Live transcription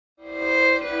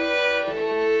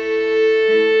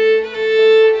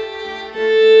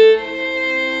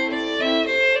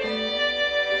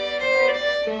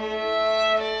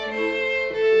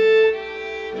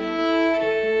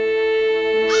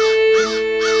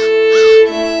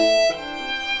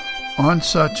On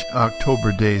such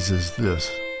October days as this,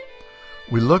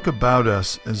 we look about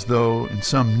us as though in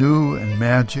some new and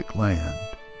magic land.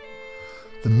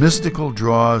 The mystical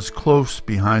draws close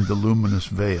behind the luminous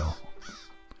veil.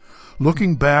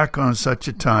 Looking back on such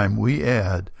a time, we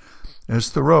add, as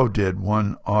Thoreau did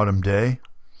one autumn day,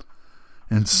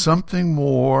 "And something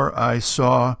more I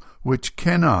saw which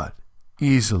cannot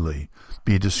easily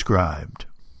be described."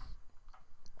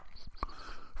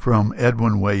 From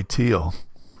Edwin Way Teal.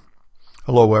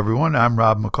 Hello everyone, I'm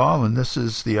Rob McCall, and this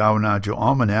is the Awanadjo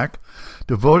Almanac,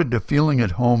 devoted to feeling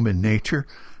at home in nature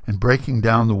and breaking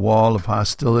down the wall of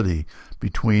hostility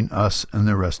between us and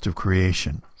the rest of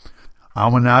creation.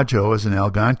 Awanadjo is an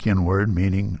Algonquian word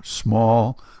meaning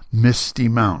small, misty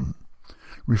mountain,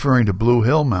 referring to Blue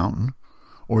Hill Mountain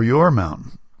or your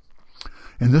mountain.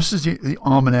 And this is the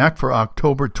Almanac for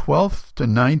October 12th to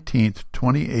 19th,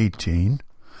 2018,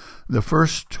 the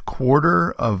first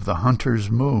quarter of the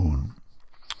Hunter's Moon.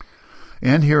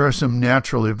 And here are some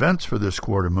natural events for this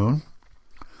quarter moon.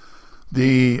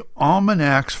 The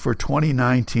almanacs for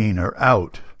 2019 are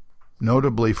out,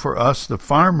 notably for us the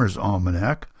Farmer's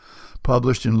Almanac,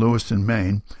 published in Lewiston,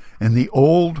 Maine, and the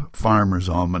Old Farmer's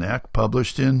Almanac,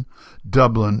 published in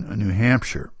Dublin, New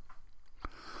Hampshire.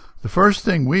 The first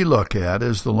thing we look at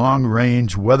is the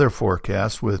long-range weather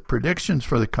forecast with predictions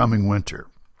for the coming winter.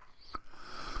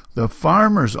 The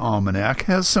Farmer's Almanac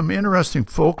has some interesting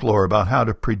folklore about how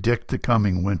to predict the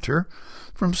coming winter,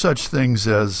 from such things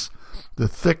as the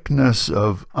thickness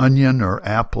of onion or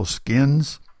apple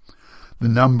skins, the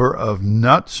number of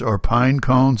nuts or pine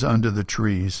cones under the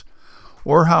trees,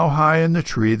 or how high in the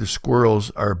tree the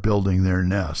squirrels are building their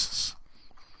nests.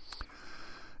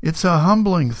 It's a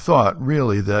humbling thought,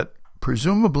 really, that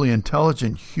presumably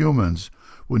intelligent humans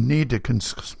would need to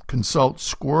consult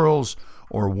squirrels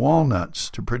or walnuts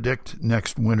to predict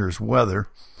next winter's weather.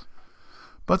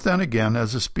 But then again,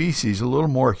 as a species, a little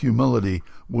more humility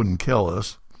wouldn't kill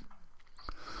us.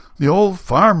 The Old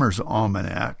Farmer's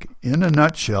Almanac, in a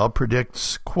nutshell,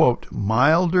 predicts, quote,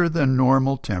 milder than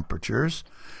normal temperatures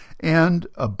and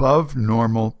above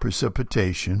normal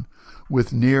precipitation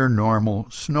with near normal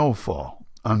snowfall,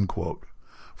 unquote,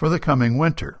 for the coming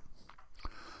winter.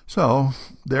 So,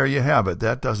 there you have it.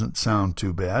 That doesn't sound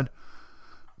too bad.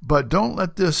 But don't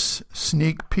let this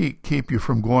sneak peek keep you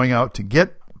from going out to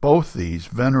get both these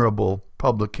venerable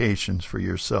publications for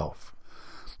yourself.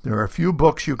 There are a few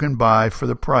books you can buy for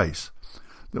the price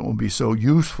that will be so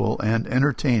useful and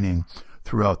entertaining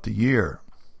throughout the year.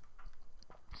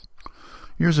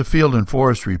 Here's a Field and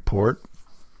Forest report.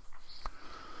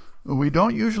 We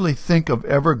don't usually think of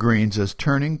evergreens as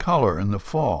turning color in the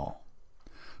fall.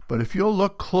 But if you'll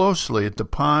look closely at the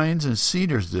pines and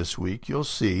cedars this week, you'll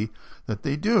see that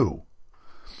they do.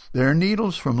 Their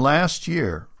needles from last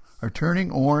year are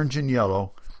turning orange and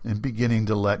yellow and beginning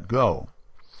to let go,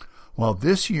 while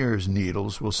this year's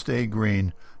needles will stay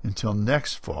green until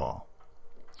next fall.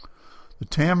 The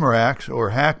tamaracks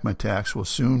or hackmatacs will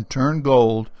soon turn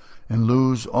gold and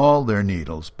lose all their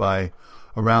needles by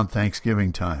around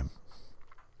Thanksgiving time.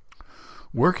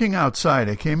 Working outside,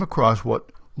 I came across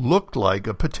what looked like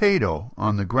a potato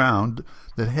on the ground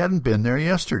that hadn't been there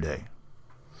yesterday.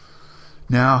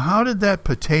 Now, how did that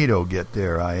potato get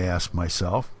there, I asked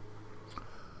myself.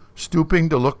 Stooping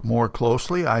to look more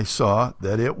closely, I saw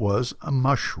that it was a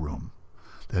mushroom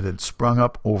that had sprung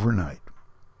up overnight.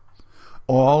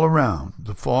 All around,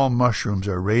 the fall mushrooms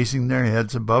are raising their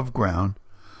heads above ground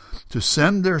to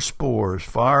send their spores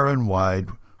far and wide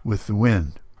with the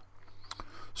wind.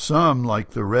 Some,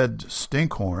 like the red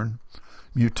stinkhorn,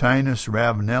 Mutinus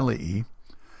ravenellii,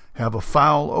 have a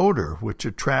foul odor which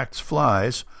attracts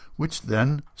flies, which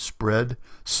then spread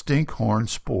stinkhorn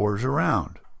spores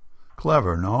around.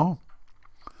 Clever, no?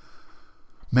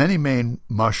 Many Maine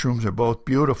mushrooms are both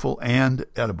beautiful and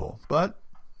edible, but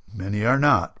many are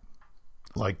not,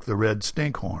 like the red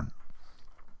stinkhorn.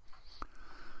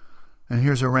 And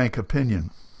here's a rank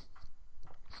opinion.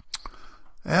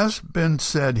 As been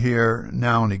said here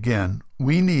now and again,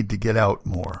 we need to get out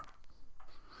more.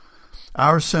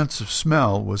 Our sense of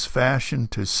smell was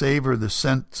fashioned to savor the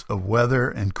scents of weather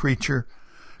and creature,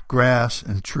 grass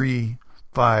and tree,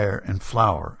 fire and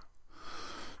flower.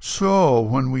 So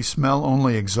when we smell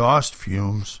only exhaust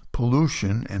fumes,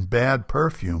 pollution, and bad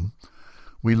perfume,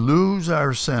 we lose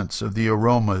our sense of the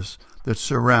aromas that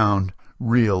surround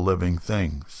real living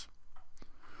things.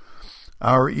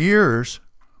 Our ears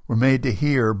were made to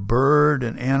hear bird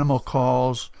and animal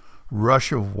calls,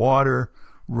 rush of water,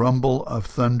 rumble of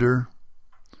thunder.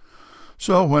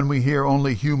 So when we hear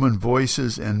only human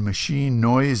voices and machine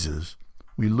noises,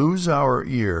 we lose our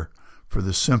ear for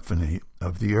the symphony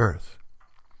of the earth.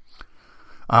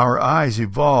 Our eyes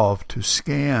evolved to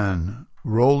scan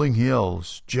rolling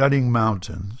hills, jutting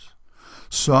mountains,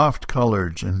 soft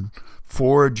colors, and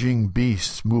foraging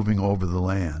beasts moving over the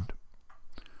land.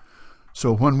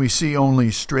 So when we see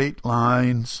only straight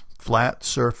lines, flat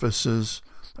surfaces,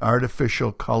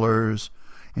 artificial colors,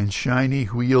 and shiny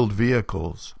wheeled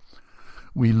vehicles,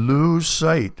 we lose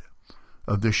sight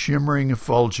of the shimmering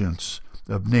effulgence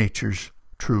of nature's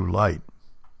true light.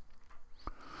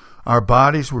 Our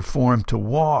bodies were formed to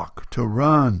walk, to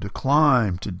run, to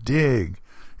climb, to dig,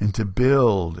 and to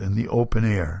build in the open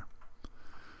air.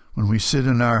 When we sit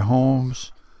in our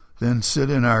homes, then sit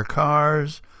in our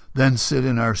cars, then sit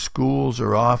in our schools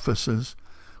or offices,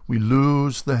 we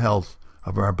lose the health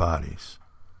of our bodies.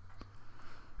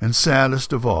 And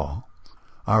saddest of all,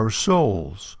 our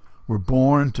souls were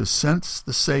born to sense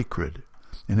the sacred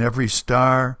in every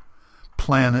star,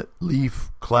 planet,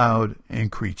 leaf, cloud,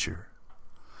 and creature.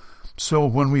 So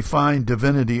when we find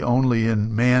divinity only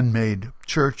in man-made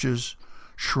churches,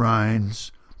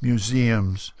 shrines,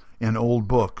 museums, and old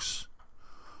books,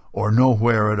 or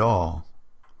nowhere at all,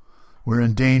 we're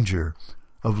in danger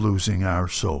of losing our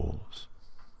souls.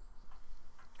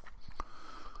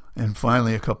 And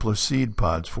finally, a couple of seed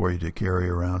pods for you to carry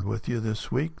around with you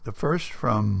this week. The first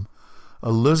from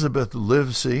Elizabeth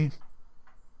Livesey.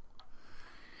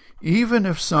 Even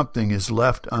if something is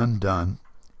left undone,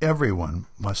 everyone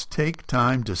must take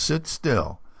time to sit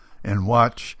still and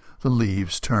watch the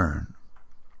leaves turn.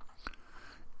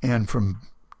 And from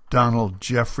Donald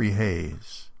Jeffrey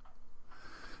Hayes.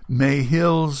 May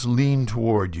hills lean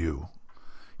toward you,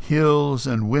 hills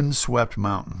and windswept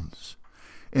mountains,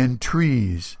 and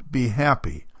trees be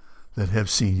happy that have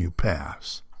seen you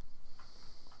pass.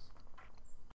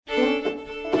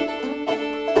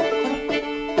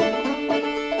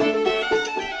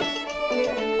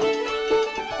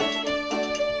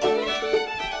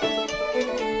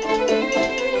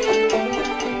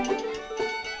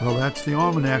 Well, that's the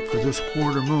almanac for this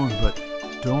quarter moon, but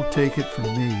don't take it from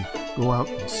me. Go out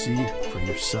and see for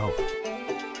yourself.